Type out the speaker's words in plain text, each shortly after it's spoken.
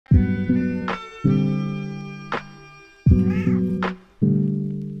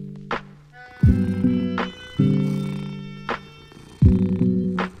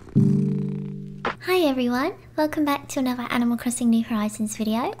everyone, welcome back to another Animal Crossing New Horizons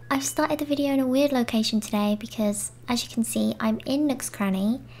video. I've started the video in a weird location today because, as you can see, I'm in Nook's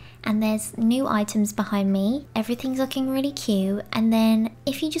Cranny and there's new items behind me. Everything's looking really cute, and then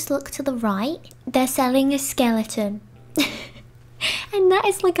if you just look to the right, they're selling a skeleton. And that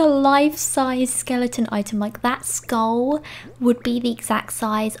is like a life-size skeleton item. Like, that skull would be the exact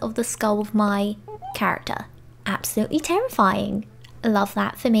size of the skull of my character. Absolutely terrifying. Love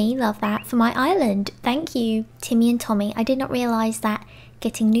that for me, love that for my island. Thank you, Timmy and Tommy. I did not realise that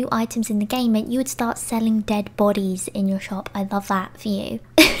getting new items in the game meant you would start selling dead bodies in your shop. I love that for you.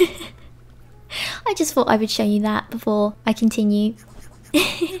 I just thought I would show you that before I continue.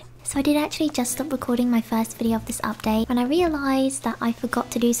 So I did actually just stop recording my first video of this update when I realised that I forgot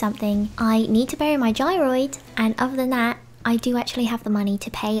to do something. I need to bury my gyroid, and other than that, I do actually have the money to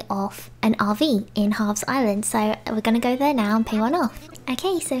pay off an RV in Harv's Island, so we're gonna go there now and pay one off.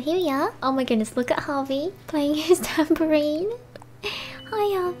 Okay, so here we are. Oh my goodness, look at Harvey playing his tambourine.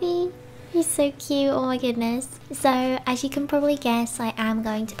 Hi Harvey. He's so cute, oh my goodness. So, as you can probably guess, I am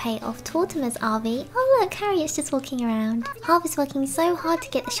going to pay off Tortimer's RV. Oh look, Harriet's just walking around. Harv is working so hard to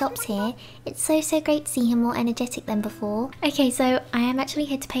get the shops here. It's so great to see him more energetic than before. Okay, so I am actually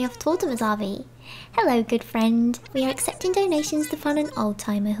here to pay off Tortimer's RV. Hello, good friend. We are accepting donations to fund an old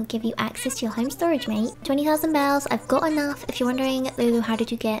timer who'll give you access to your home storage, mate. 20,000 bells, I've got enough. If you're wondering, Lulu, how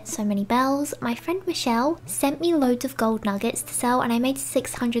did you get so many bells? My friend Michelle sent me loads of gold nuggets to sell and I made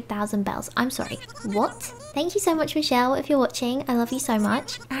 600,000 bells. I'm sorry, what? Thank you so much, Michelle, if you're watching. I love you so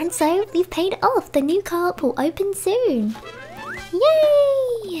much. And so, we've paid off. The new co-op will open soon.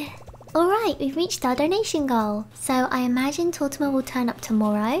 Yay! Alright, we've reached our donation goal. So I imagine Tortimer will turn up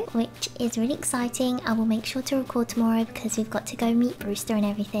tomorrow, which is really exciting. I will make sure to record tomorrow because we've got to go meet Brewster and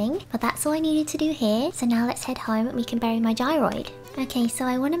everything. But that's all I needed to do here. So now let's head home and we can bury my gyroid. Okay, so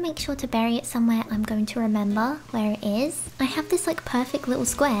I want to make sure to bury it somewhere I'm going to remember where it is. I have this like perfect little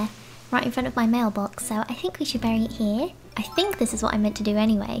square right in front of my mailbox, so I think we should bury it here. I think this is what I meant to do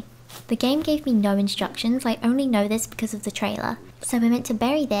anyway. The game gave me no instructions. I only know this because of the trailer. So we're meant to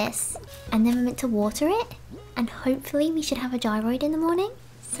bury this, and then we're meant to water it, and hopefully we should have a gyroid in the morning.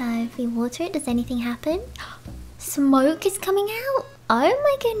 So if we water it, does anything happen? Smoke is coming out! Oh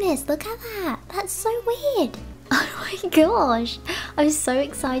my goodness, look at that! That's so weird! Oh my gosh! I'm so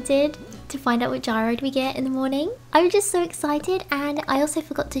excited to find out what gyroid we get in the morning. I was just so excited, and I also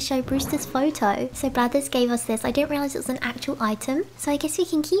forgot to show Brewster's photo. So Blathers gave us this. I didn't realize it was an actual item, so I guess we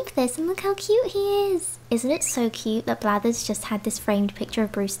can keep this, and look how cute he is. Isn't it so cute that Blathers just had this framed picture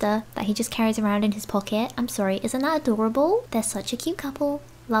of Brewster that he just carries around in his pocket? I'm sorry, isn't that adorable? They're such a cute couple.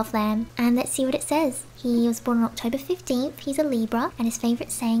 Love them. And let's see what it says. He was born on October 15th. He's a Libra, and his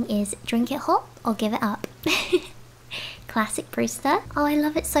favourite saying is, drink it hot or give it up. Classic Brewster. Oh, I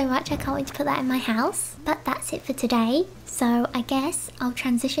love it so much. I can't wait to put that in my house. But that's it for today. So I guess I'll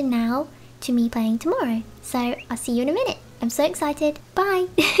transition now to me playing tomorrow. So I'll see you in a minute. I'm so excited. Bye.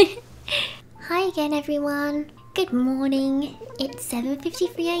 Hi again, everyone. Good morning. It's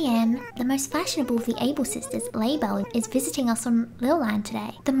 7:53 AM. The most fashionable of the Able sisters, Label, is visiting us on Lil Land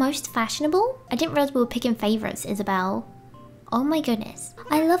today. The most fashionable? I didn't realize we were picking favorites, Isabelle. Oh my goodness.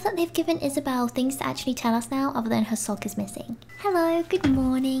 I love that they've given Isabelle things to actually tell us now other than her sock is missing. Hello, good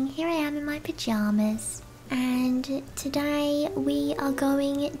morning. Here I am in my pajamas. And today we are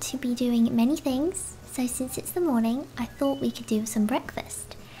going to be doing many things. So since it's the morning, I thought we could do some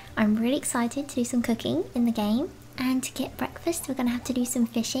breakfast. I'm really excited to do some cooking in the game. And to get breakfast, we're going to have to do some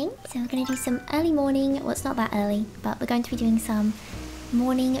fishing. So we're going to do some early morning, well, it's not that early, but we're going to be doing some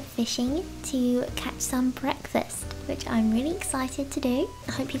morning fishing to catch some breakfast, which I'm really excited to do.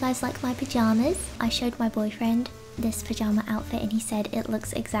 I hope you guys like my pajamas. I showed my boyfriend this pajama outfit and he said it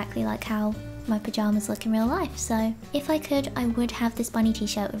looks exactly like how my pajamas look in real life. So if I could, I would have this bunny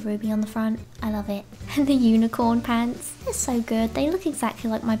t-shirt with Ruby on the front. I love it. And the unicorn pants. They're so good. They look exactly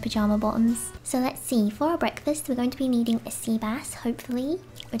like my pajama bottoms. So let's see. For our breakfast, we're going to be needing a sea bass, hopefully.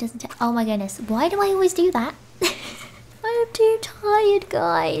 It doesn't... Oh my goodness. Why do I always do that? I'm too tired,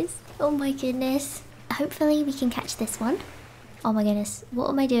 guys. Oh my goodness. Hopefully we can catch this one. Oh my goodness. What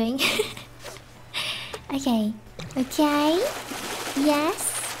am I doing? Okay. Okay. Yes.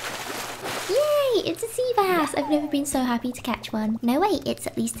 Yay! It's a sea bass. I've never been so happy to catch one. No, wait. It's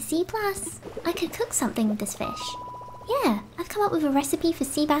at least a C+. I could cook something with this fish. Yeah. I've come up with a recipe for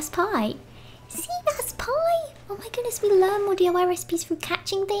sea bass pie. Sea bass pie? Oh my goodness, we learn more DIY recipes through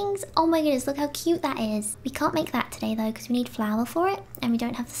catching things. Oh my goodness, look how cute that is. We can't make that today though because we need flour for it and we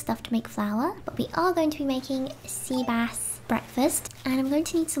don't have the stuff to make flour. But we are going to be making sea bass breakfast, and I'm going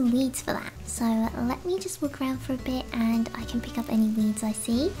to need some weeds for that. So let me just walk around for a bit and I can pick up any weeds I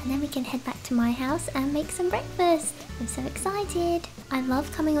see, and then we can head back to my house and make some breakfast. I'm so excited. I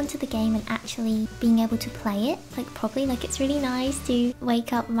love coming onto the game and actually being able to play it, like properly. Like, it's really nice to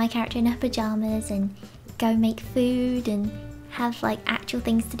wake up with my character in her pajamas and go make food and have like actual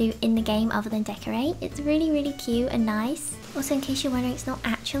things to do in the game other than decorate. It's really cute and nice. Also, in case you're wondering, it's not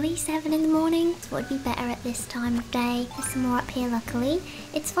actually 7 in the morning. It's what would be better at this time of day. There's some more up here, luckily.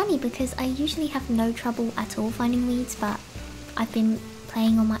 It's funny because I usually have no trouble at all finding weeds, but I've been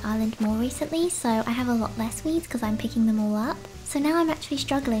playing on my island more recently, so I have a lot less weeds because I'm picking them all up. So now I'm actually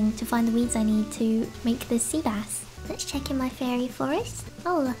struggling to find the weeds I need to make this sea bass. Let's check in my fairy forest.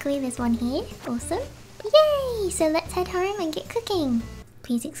 Oh, luckily there's one here. Awesome. Yay! So let's head home and get cooking.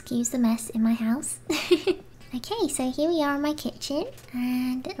 Please excuse the mess in my house. Okay, so here we are in my kitchen,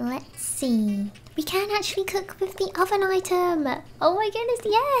 and let's see. We can actually cook with the oven item. Oh my goodness,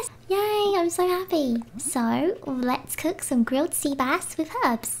 yes! Yay, I'm so happy. So let's cook some grilled sea bass with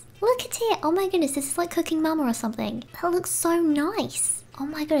herbs. Look at it. Oh my goodness, this is like cooking mama or something. That looks so nice. Oh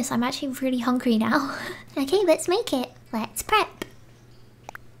my goodness, I'm actually really hungry now. Okay, let's make it. Let's prep.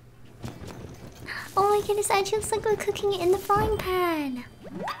 Oh my goodness, it actually looks like we're cooking it in the frying pan.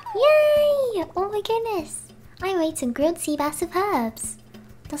 Yay! Oh my goodness. I made some grilled sea bass with herbs.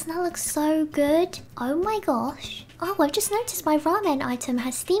 Doesn't that look so good? Oh my gosh. Oh, I've just noticed my ramen item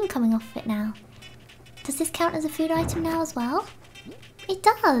has steam coming off of it now. Does this count as a food item now as well? It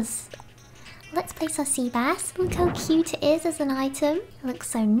does. Let's place our sea bass. Look how cute it is as an item. It looks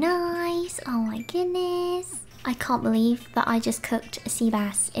so nice. Oh my goodness. I can't believe that I just cooked a sea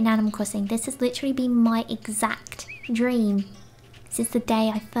bass in Animal Crossing. This has literally been my exact dream since the day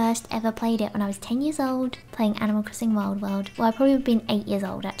I first ever played it when I was 10 years old, playing Animal Crossing Wild World. Well, I probably would have been 8 years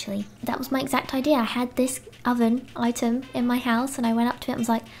old actually. That was my exact idea. I had this oven item in my house and I went up to it and was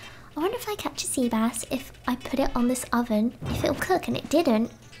like, I wonder if I catch a sea bass, if I put it on this oven, if it'll cook, and it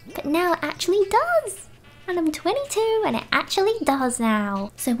didn't. But now it actually does! And I'm 22 and it actually does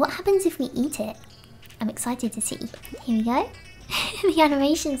now. So what happens if we eat it? I'm excited to see. Here we go. The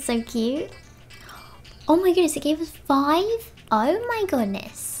animation's so cute. Oh my goodness, it gave us 5? Oh my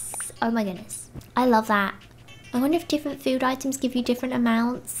goodness. Oh my goodness. I love that. I wonder if different food items give you different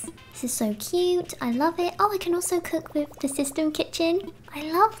amounts. This is so cute. I love it. Oh, I can also cook with the system kitchen. I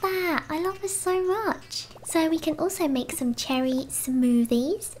love that. I love this so much. So we can also make some cherry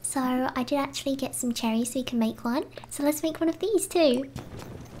smoothies. So I did actually get some cherries so we can make one. So let's make one of these too.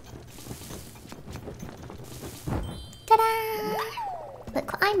 Ta-da!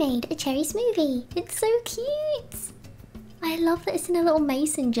 Look what I made, a cherry smoothie. It's so cute. I love that it's in a little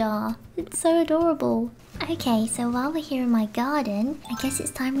mason jar. It's so adorable. Okay, so while we're here in my garden, I guess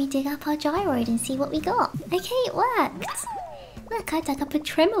it's time we dig up our gyroid and see what we got. Okay, it worked. Look, I dug up a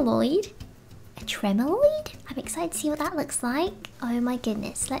tremeloid. A tremeloid? I'm excited to see what that looks like. Oh my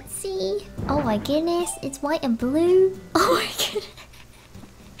goodness, let's see. Oh my goodness, it's white and blue. Oh my goodness.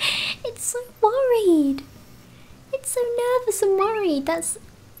 It's so worried. It's so nervous and worried.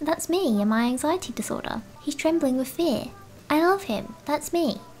 That's me and my anxiety disorder. He's trembling with fear. I love him. That's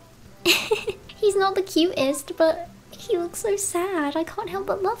me. He's not the cutest, but he looks so sad. I can't help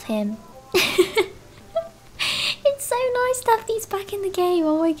but love him. It's so nice to have these back in the game.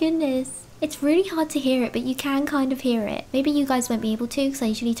 Oh my goodness. It's really hard to hear it, but you can kind of hear it. Maybe you guys won't be able to because I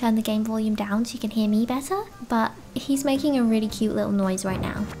usually turn the game volume down so you can hear me better. But he's making a really cute little noise right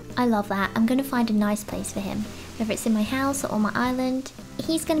now. I love that. I'm going to find a nice place for him. Whether it's in my house or on my island,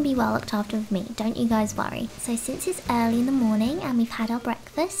 he's going to be well looked after with me. Don't you guys worry. So since it's early in the morning and we've had our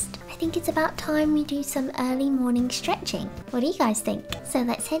breakfast, I think it's about time we do some early morning stretching. What do you guys think? So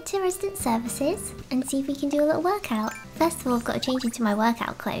let's head to resident services and see if we can do a little workout. First of all, I've got to change into my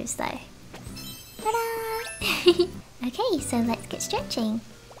workout clothes though. Ta-da! Okay, so let's get stretching.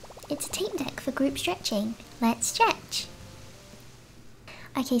 It's a tape deck for group stretching. Let's stretch.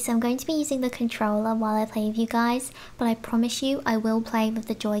 Okay, so I'm going to be using the controller while I play with you guys, but I promise you I will play with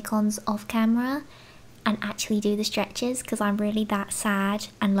the Joy-Cons off camera and actually do the stretches because I'm really that sad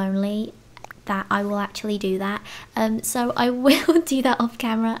and lonely that I will actually do that. So I will do that off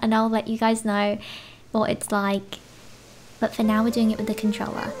camera and I'll let you guys know what it's like. But for now we're doing it with the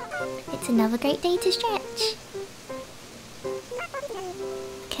controller. It's another great day to stretch.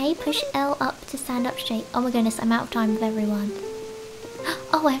 Okay, push L up to stand up straight. Oh my goodness, I'm out of time with everyone.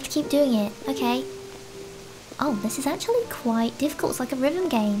 Oh, I have to keep doing it. Okay. Oh, this is actually quite difficult. It's like a rhythm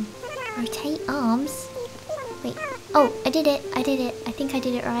game. Rotate arms. Wait. Oh, I did it. I did it. I think I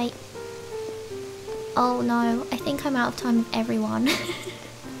did it right. Oh no. I think I'm out of time with everyone.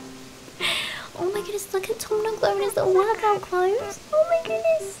 Oh my goodness, goodness, look at Tom Nook wearing his little workout clothes. Oh my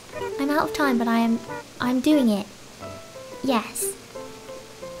goodness. I'm out of time, but I'm doing it. Yes.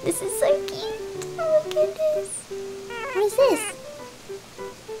 This is so cute. Oh my goodness. What is this?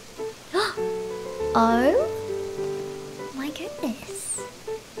 Oh my goodness.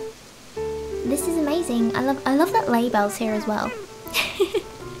 This is amazing. I love that label's here as well.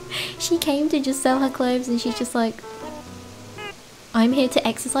 She came to just sell her clothes and she's just like, I'm here to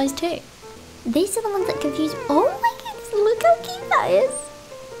exercise too. These are the ones that confuse me. Oh my goodness, look how cute that is.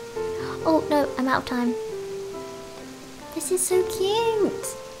 Oh no, I'm out of time. This is so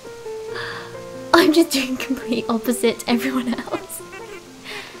cute. I'm just doing complete opposite to everyone else.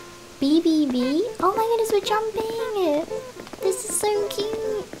 BBB. Oh my goodness, we're jumping. This is so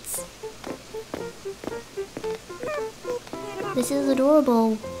cute. This is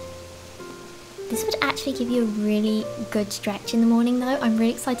adorable. This would actually give you a really good stretch in the morning though. I'm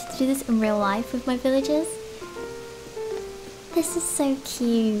really excited to do this in real life with my villagers. This is so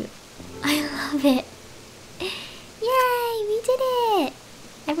cute. I love it. Yay, we did it.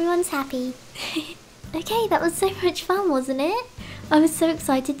 Everyone's happy. Okay, that was so much fun, wasn't it? I was so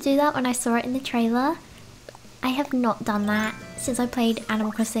excited to do that when I saw it in the trailer. I have not done that since I played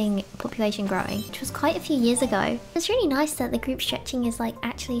Animal Crossing Population Growing, which was quite a few years ago. It's really nice that the group stretching is like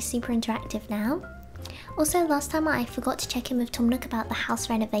actually super interactive now. Also, last time I forgot to check in with Tom Nook about the house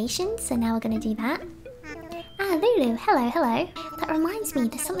renovations, so now we're going to do that. Ah, Lulu, hello. That reminds me,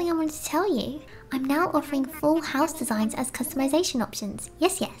 there's something I wanted to tell you. I'm now offering full house designs as customization options.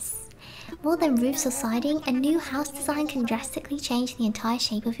 Yes. More than roofs or siding, a new house design can drastically change the entire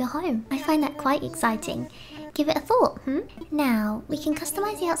shape of your home. I find that quite exciting. Give it a thought, Now, we can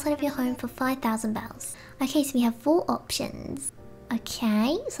customize the outside of your home for 5,000 bells. Okay, so we have 4 options.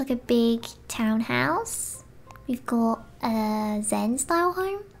 Okay, it's like a big townhouse. We've got a Zen style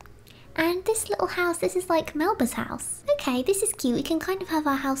home. And this little house, this is like Melba's house. Okay, this is cute. We can kind of have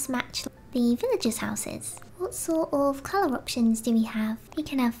our house match the villagers' houses. What sort of colour options do we have? We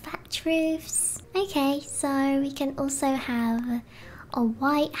can have thatch roofs. Okay, so we can also have a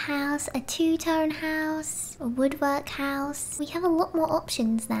white house, a two-tone house, a woodwork house. We have a lot more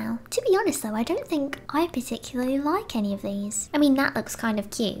options now. To be honest though, I don't think I particularly like any of these. I mean, that looks kind of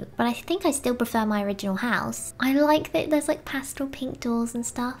cute, but I think I still prefer my original house. I like that there's like pastel pink doors and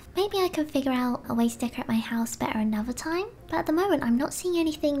stuff. Maybe I can figure out a way to decorate my house better another time. But at the moment, I'm not seeing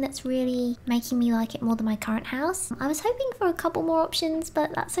anything that's really making me like it more than my current house. I was hoping for a couple more options,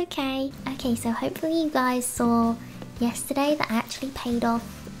 but that's okay. Okay, so hopefully you guys saw yesterday that I actually paid off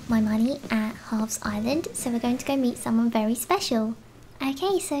my money at Harv's Island, so we're going to go meet someone very special.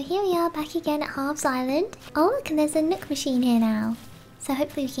 Okay, so here we are back again at Harv's Island. Oh look, and there's a Nook machine here now. So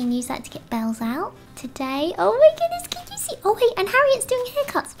hopefully we can use that to get bells out today. Oh my goodness, can you see? Oh wait, and Harriet's doing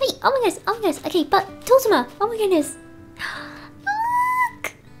haircuts. Wait, oh my goodness, okay, but Tortimer, oh my goodness.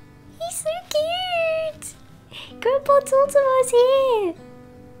 Look! He's so cute! Grandpa Tortimer's here!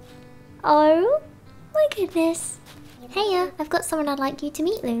 Oh my goodness. Heya, I've got someone I'd like you to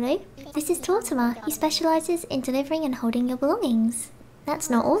meet, Lulu. This is Tortimer. He specialises in delivering and holding your belongings. That's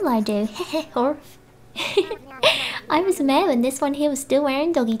not all I do. Hehe, Harv. I was a mare when this one here was still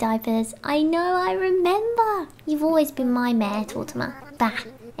wearing doggy diapers. I know, I remember. You've always been my mare, Tortimer. Bah.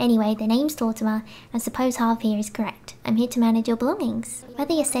 Anyway, the name's Tortimer, and suppose Harv here is correct. I'm here to manage your belongings.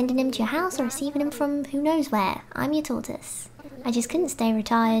 Whether you're sending them to your house or receiving them from who knows where, I'm your tortoise. I just couldn't stay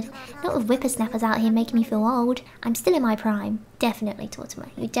retired. Not with whippersnappers out here making me feel old. I'm still in my prime. Definitely, Tortimer.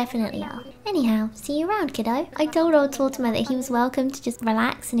 You definitely are. Anyhow, see you around, kiddo. I told old Tortimer that he was welcome to just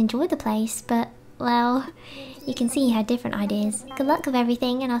relax and enjoy the place, but, well, you can see he had different ideas. Good luck with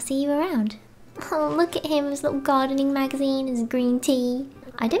everything, and I'll see you around. Oh, look at him, his little gardening magazine, his green tea.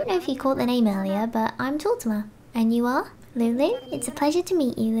 I don't know if you caught the name earlier, but I'm Tortimer. And you are? Lulu? It's a pleasure to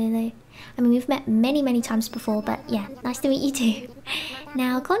meet you, Lulu. I mean, we've met many times before, but yeah, nice to meet you too.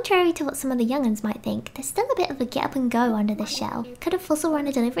 Now, contrary to what some of the young'uns might think, there's still a bit of a get up and go under this shell. Could a fossil run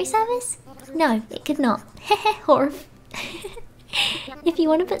a delivery service? No, it could not. Hehe, Harv. If you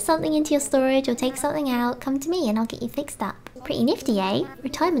want to put something into your storage or take something out, come to me and I'll get you fixed up. Pretty nifty, eh?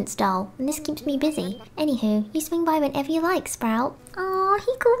 Retirement style, and this keeps me busy. Anywho, you swing by whenever you like, Sprout. Aw,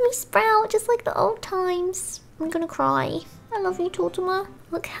 he called me Sprout, just like the old times. I'm gonna cry. I love you, Tortimer.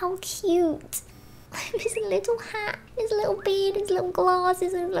 Look how cute. His little hat, his little beard, his little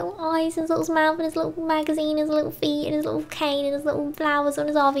glasses, his little eyes, his little mouth, and his little magazine, his little feet, and his little cane, and his little flowers on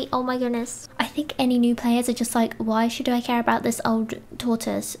his RV. Oh my goodness. I think any new players are just like, why should I care about this old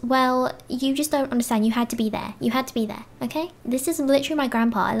tortoise? Well, you just don't understand. You had to be there. You had to be there, okay? This is literally my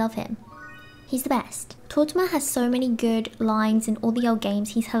grandpa. I love him. He's the best. Tortimer has so many good lines in all the old games.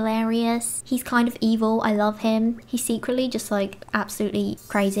 He's hilarious. He's kind of evil. I love him. He's secretly just like absolutely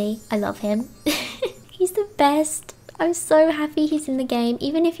crazy. I love him. He's the best. I'm so happy he's in the game,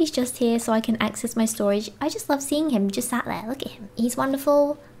 even if he's just here so I can access my storage. I just love seeing him just sat there. Look at him. He's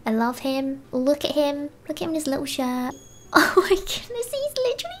wonderful. I love him. Look at him. Look at him in his little shirt. Oh my goodness, he's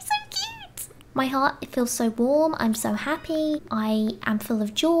literally so cute. My heart feels so warm. I'm so happy. I am full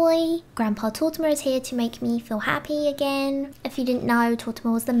of joy. Grandpa Tortimer is here to make me feel happy again. If you didn't know,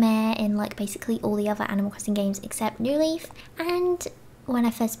 Tortimer was the mayor in like basically all the other Animal Crossing games except New Leaf. And when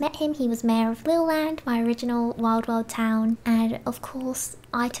I first met him, he was mayor of Littleland, my original Wild World town. And of course,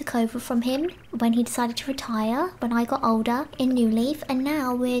 I took over from him when he decided to retire when I got older in New Leaf. And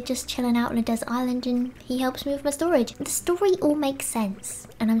now we're just chilling out on a desert island and he helps move my storage. The story all makes sense.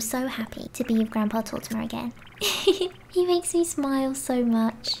 And I'm so happy to be with Grandpa Tortimer again. He makes me smile so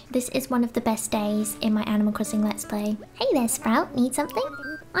much. This is one of the best days in my Animal Crossing Let's Play. Hey there, Sprout. Need something?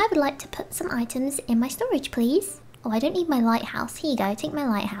 I would like to put some items in my storage, please. Oh, I don't need my lighthouse. Here you go, take my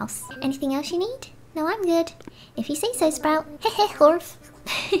lighthouse. Anything else you need? No, I'm good. If you say so, Sprout. Heh Harv.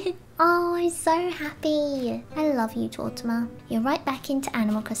 Oh, I'm so happy. I love you, Tortimer. You're right back into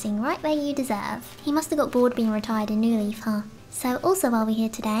Animal Crossing, right where you deserve. He must have got bored being retired in New Leaf, huh? So also while we're here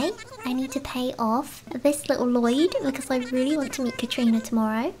today, I need to pay off this little Lloyd because I really want to meet Katrina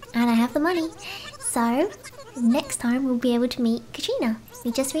tomorrow. And I have the money. So next time we'll be able to meet Katrina.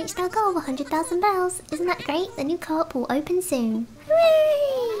 We just reached our goal of 100,000 bells. Isn't that great? The new co-op will open soon.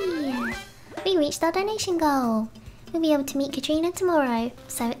 Hooray! We reached our donation goal. We'll be able to meet Katrina tomorrow.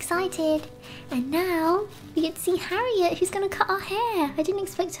 So excited. And now we get to see Harriet, who's going to cut our hair. I didn't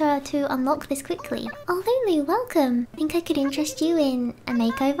expect her to unlock this quickly. Oh, Lulu, welcome. Think I could interest you in a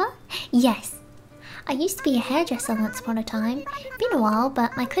makeover? Yes. I used to be a hairdresser once upon a time. Been a while,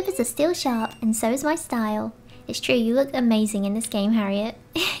 but my clippers are still sharp, and so is my style. It's true, you look amazing in this game, Harriet.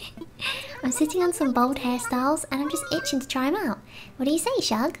 I'm sitting on some bold hairstyles, and I'm just itching to try them out. What do you say,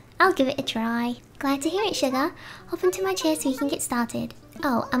 Shug? I'll give it a try. Glad to hear it, Sugar. Hop into my chair so we can get started.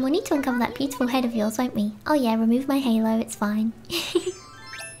 Oh, and we'll need to uncover that beautiful head of yours, won't we? Oh yeah, remove my halo, it's fine.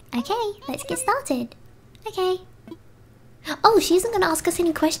 Okay, let's get started. Okay. Oh, she isn't going to ask us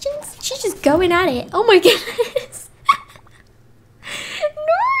any questions? She's just going at it. Oh my goodness.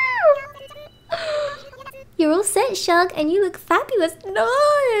 No! You're all set, Shug, and you look fabulous. No!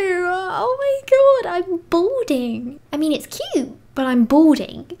 Oh my god, I'm balding. I mean, it's cute, but I'm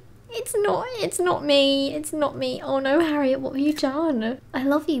balding. It's not me. It's not me. Oh no, Harriet, what have you done? I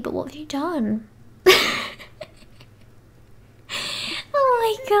love you, but what have you done? Oh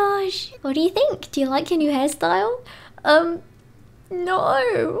my gosh. What do you think? Do you like your new hairstyle? No.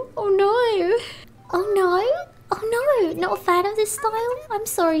 Oh no. Oh no. Oh no, not a fan of this style? I'm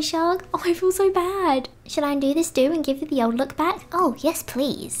sorry, Shug. Oh, I feel so bad. Should I undo this do and give you the old look back? Oh, yes,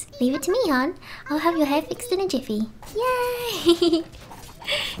 please. Leave it to me, hon. I'll have your hair fixed in a jiffy. Yay!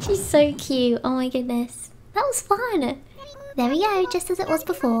 She's so cute. Oh my goodness. That was fun. There we go, just as it was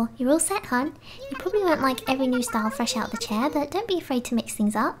before. You're all set, hon. You probably won't like every new style fresh out the chair, but don't be afraid to mix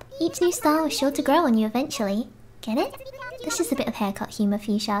things up. Each new style is sure to grow on you eventually. Get it? That's just a bit of haircut humour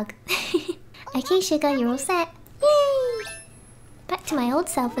for you, Shug. Okay, Sugar, you're all set. Yay! Back to my old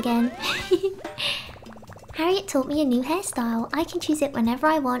self again. Harriet taught me a new hairstyle. I can choose it whenever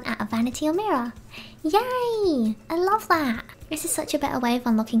I want at a vanity or mirror. Yay! I love that. This is such a better way of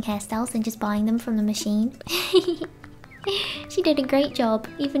unlocking hairstyles than just buying them from the machine. She did a great job,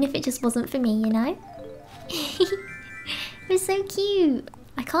 even if it just wasn't for me, you know? It was so cute.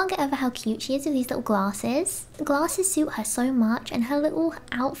 I can't get over how cute she is with these little glasses. The glasses suit her so much, and her little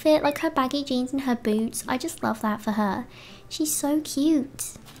outfit, like her baggy jeans and her boots, I just love that for her. She's so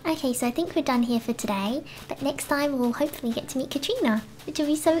cute. Okay, so I think we're done here for today, but next time we'll hopefully get to meet Katrina, which will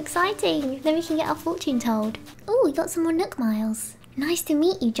be so exciting. Then we can get our fortune told. Oh, we got some more Nook miles. Nice to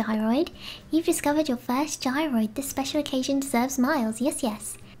meet you, Gyroid. You've discovered your first gyroid. This special occasion deserves miles. Yes,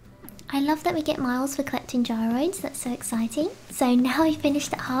 yes. I love that we get miles for collecting gyroids. That's so exciting. So now we've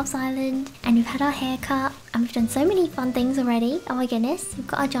finished at Harv's Island and we've had our hair cut and we've done so many fun things already. Oh my goodness, we've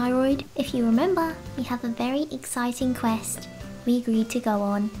got our gyroid. If you remember, we have a very exciting quest we agreed to go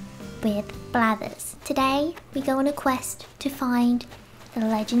on with Blathers. Today, we go on a quest to find the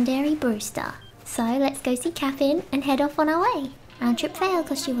legendary Brewster. So let's go see Cap'n and head off on our way. Round trip fare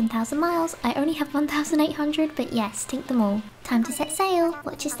cost you 1,000 miles. I only have 1,800, but yes, take them all. Time to set sail.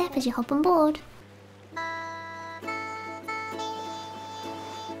 Watch your step as you hop on board.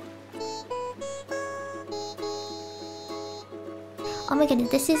 Oh my goodness,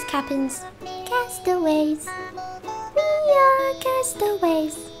 this is Cap'n's Castaways. We are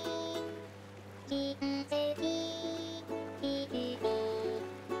castaways.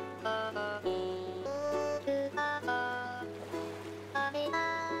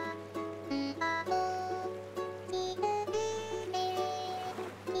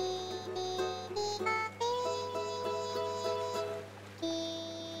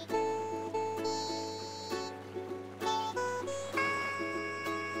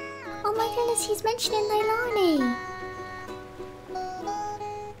 my goodness, he's mentioning Leilani.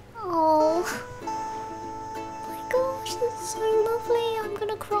 Oh my gosh, that's so lovely. I'm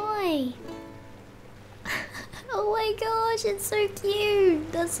gonna cry. Oh my gosh, it's so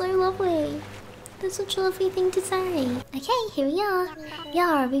cute. That's so lovely. That's such a lovely thing to say. Okay, here we are.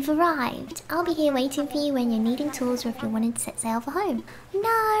 Yara, we've arrived. I'll be here waiting for you when you're needing tools or if you're wanting to set sail for home.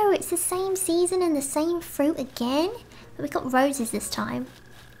 No, it's the same season and the same fruit again. But we got roses this time.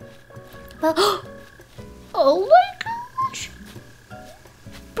 Well, oh my gosh!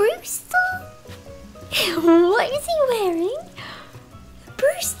 Brewster? What is he wearing?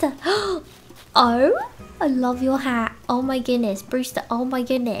 Brewster! Oh, I love your hat. Oh my goodness, Brewster, oh my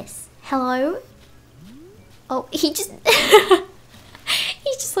goodness. Hello? Oh, he just...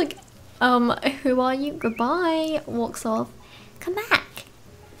 He's just like, who are you? Goodbye. Walks off. Come back.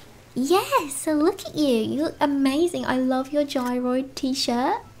 Yes, so look at you. You look amazing. I love your gyroid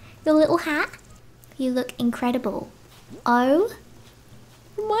t-shirt. Your little hat. You look incredible. Oh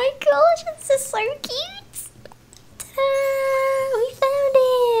my gosh, this is so cute. Ta-da! We found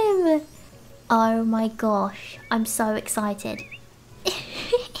him. Oh my gosh, I'm so excited.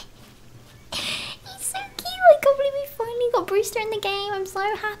 Got Brewster in the game. I'm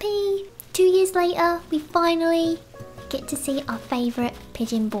so happy. 2 years later, we finally get to see our favourite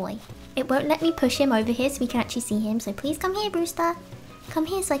pigeon boy. It won't let me push him over here so we can actually see him. So please come here, Brewster. Come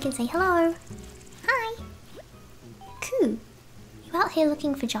here so I can say hello. Hi. Coo. You out here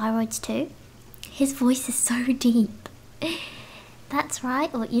looking for gyroids too? His voice is so deep. That's right.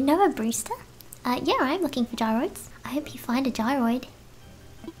 Oh, you know a Brewster? Yeah, I'm looking for gyroids. I hope you find a gyroid.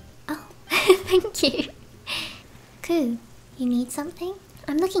 Oh, thank you. Coo, you need something?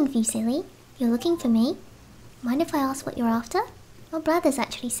 I'm looking for you, silly. You're looking for me? Mind if I ask what you're after? Well, Blathers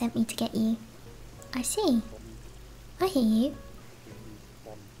actually sent me to get you. I see. I hear you.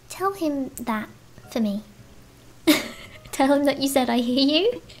 Tell him that for me. Tell him that you said I hear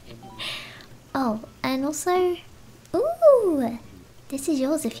you. Oh, and also... Ooh! This is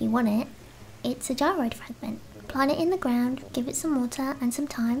yours if you want it. It's a gyroid fragment. Plant it in the ground, give it some water and some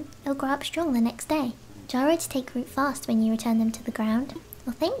time. It'll grow up strong the next day. Gyroids take root fast when you return them to the ground.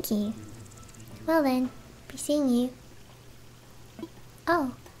 Well, thank you. Well then, be seeing you.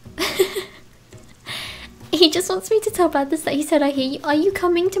 Oh. He just wants me to tell Blathers that he said I hear you. Are you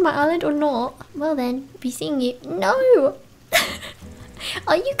coming to my island or not? Well then, be seeing you. No!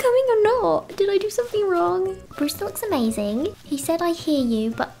 Are you coming or not? Did I do something wrong? Brewster looks amazing. He said I hear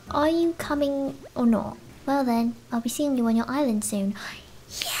you, but are you coming or not? Well then, I'll be seeing you on your island soon.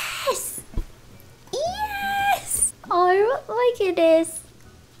 Yes! Yes! Oh my goodness.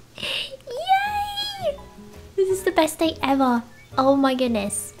 Yay! This is the best day ever. Oh my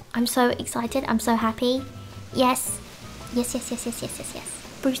goodness. I'm so excited. I'm so happy. Yes. Yes, yes, yes, yes, yes, yes,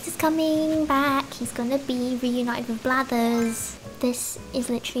 yes. Brewster's coming back. He's gonna be reunited with Blathers. This is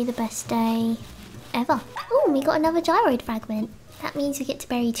literally the best day ever. Oh, we got another gyroid fragment. That means we get to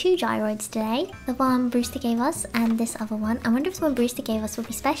bury 2 gyroids today. The one Brewster gave us and this other one. I wonder if the one Brewster gave us will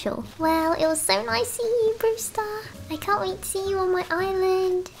be special. Well, it was so nice seeing you, Brewster. I can't wait to see you on my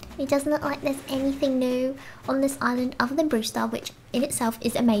island. It doesn't look like there's anything new on this island other than Brewster, which in itself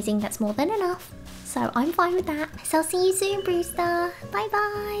is amazing. That's more than enough. So I'm fine with that. So I'll see you soon, Brewster. Bye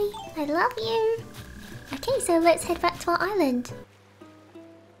bye. I love you. Okay, so let's head back to our island.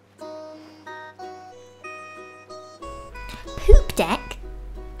 Poop deck?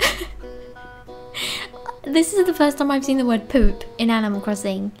 This is the first time I've seen the word poop in Animal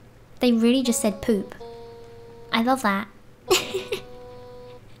Crossing. They really just said poop. I love that.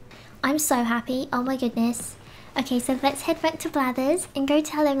 I'm so happy. Oh my goodness. Okay, so let's head back to Blathers and go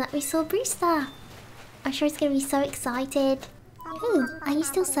tell him that we saw Brewster. I'm sure he's going to be so excited. Ooh, are you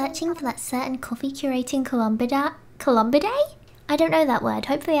still searching for that certain coffee curating Columbidae? I don't know that word.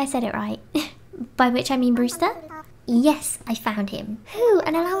 Hopefully I said it right. By which I mean Brewster? Yes, I found him. Who?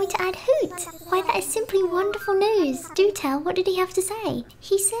 And allow me to add Hoot. Why, that is simply wonderful news. Do tell, what did he have to say?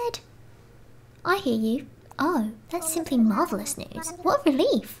 He said, I hear you. Oh, that's simply marvellous news. What a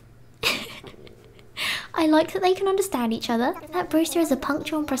relief. I like that they can understand each other. That Brewster is a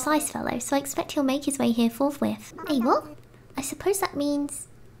punctual and precise fellow, so I expect he'll make his way here forthwith. Hey, what? I suppose that means...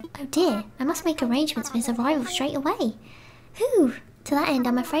 Oh dear, I must make arrangements for his arrival straight away. Whew. To that end,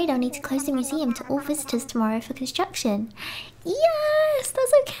 I'm afraid I'll need to close the museum to all visitors tomorrow for construction. Yes,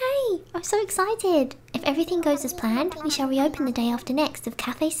 that's okay. I'm so excited. If everything goes as planned, we shall reopen the day after next with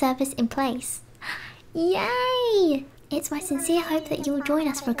cafe service in place. Yay! It's my sincere hope that you will join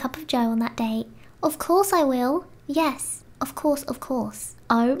us for a cup of joe on that day. Of course I will. Yes, of course, of course.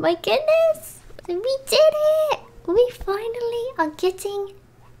 Oh my goodness! We did it! We finally are getting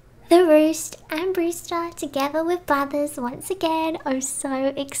the Roost and Brewster together with Blathers once again. I'm so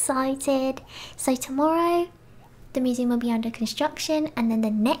excited. So tomorrow the museum will be under construction, and then the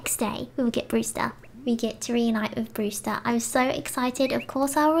next day we will get Brewster. We get to reunite with Brewster. I'm so excited. Of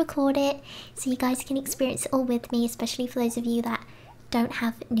course I'll record it so you guys can experience it all with me, especially for those of you that don't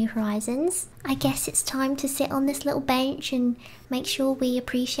have New Horizons. I guess it's time to sit on this little bench and make sure we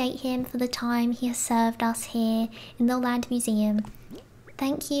appreciate him for the time he has served us here in the Land Museum.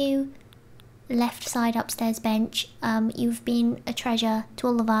 Thank you, left side upstairs bench. You've been a treasure to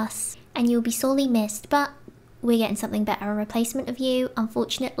all of us and you'll be sorely missed, but we're getting something better, a replacement of you.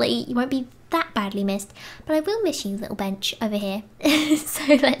 Unfortunately, you won't be that badly missed, but I will miss you, little bench over here. So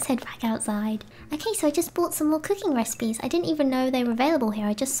let's head back outside. Okay, so I just bought some more cooking recipes. I didn't even know they were available here.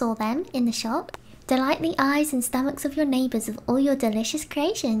 I just saw them in the shop. Delight the eyes and stomachs of your neighbours with all your delicious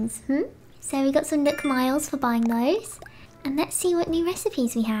creations. So we got some Nook miles for buying those. And let's see what new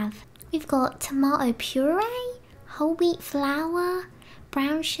recipes we have. We've got tomato puree, whole wheat flour,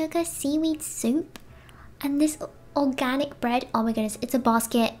 brown sugar, seaweed soup, and this organic bread. Oh my goodness, it's a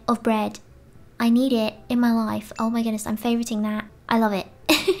basket of bread. I need it in my life. Oh my goodness, I'm favoriting that. I love it.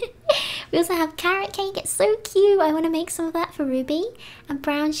 We also have carrot cake. It's so cute. I want to make some of that for Ruby. And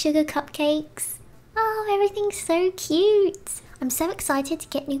brown sugar cupcakes. Oh, everything's so cute. I'm so excited to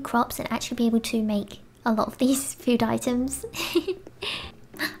get new crops and actually be able to make a lot of these food items.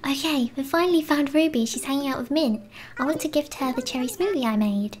 Okay, we finally found Ruby. She's hanging out with Mint. I want to gift her the cherry smoothie I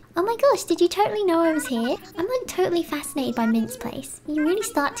made. Oh my gosh, did you totally know I was here? I'm like totally fascinated by Mint's place. You really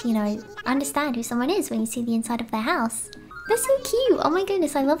start to, you know, understand who someone is when you see the inside of their house. They're so cute. Oh my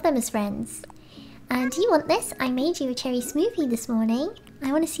goodness, I love them as friends. And do you want this? I made you a cherry smoothie this morning.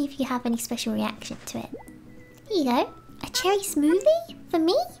 I want to see if you have any special reaction to it. Here you go. A cherry smoothie? For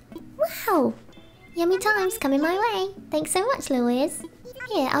me? Wow! Yummy times coming my way. Thanks so much, little ears.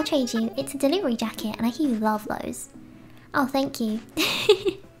 Here, I'll trade you. It's a delivery jacket and I hear you love those. Oh, thank you.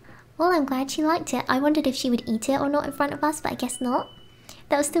 Well, I'm glad she liked it. I wondered if she would eat it or not in front of us, but I guess not.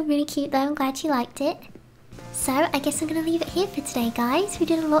 That was still really cute though. I'm glad she liked it. So, I guess I'm going to leave it here for today, guys. We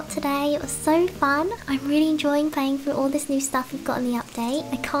did a lot today. It was so fun. I'm really enjoying playing through all this new stuff we've got in the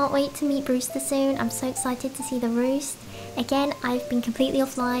update. I can't wait to meet Brewster soon. I'm so excited to see the Roost. Again, I've been completely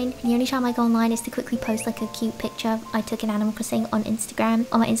offline. The only time I go online is to quickly post like a cute picture I took in Animal Crossing on Instagram,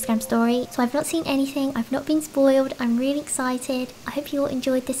 on my Instagram story. So I've not seen anything, I've not been spoiled. I'm really excited. I hope you all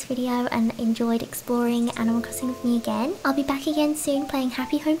enjoyed this video and enjoyed exploring Animal Crossing with me again. I'll be back again soon playing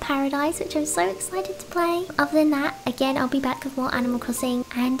Happy Home Paradise, which I'm so excited to play. Other than that, again, I'll be back with more Animal Crossing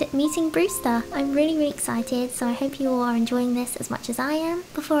and meeting Brewster. I'm really excited, so I hope you all are enjoying this as much as I am.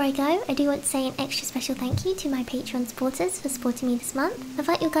 Before I go, I do want to say an extra special thank you to my Patreon supporters for supporting me this month.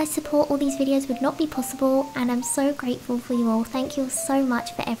 Without your guys' support, all these videos would not be possible, and I'm so grateful for you all. Thank you all so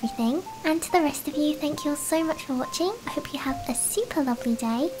much for everything. And to the rest of you, thank you all so much for watching. I hope you have a super lovely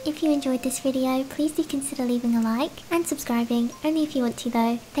day. If you enjoyed this video, please do consider leaving a like and subscribing, only if you want to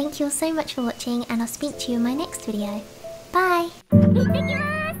though. Thank you all so much for watching, and I'll speak to you in my next video. Bye!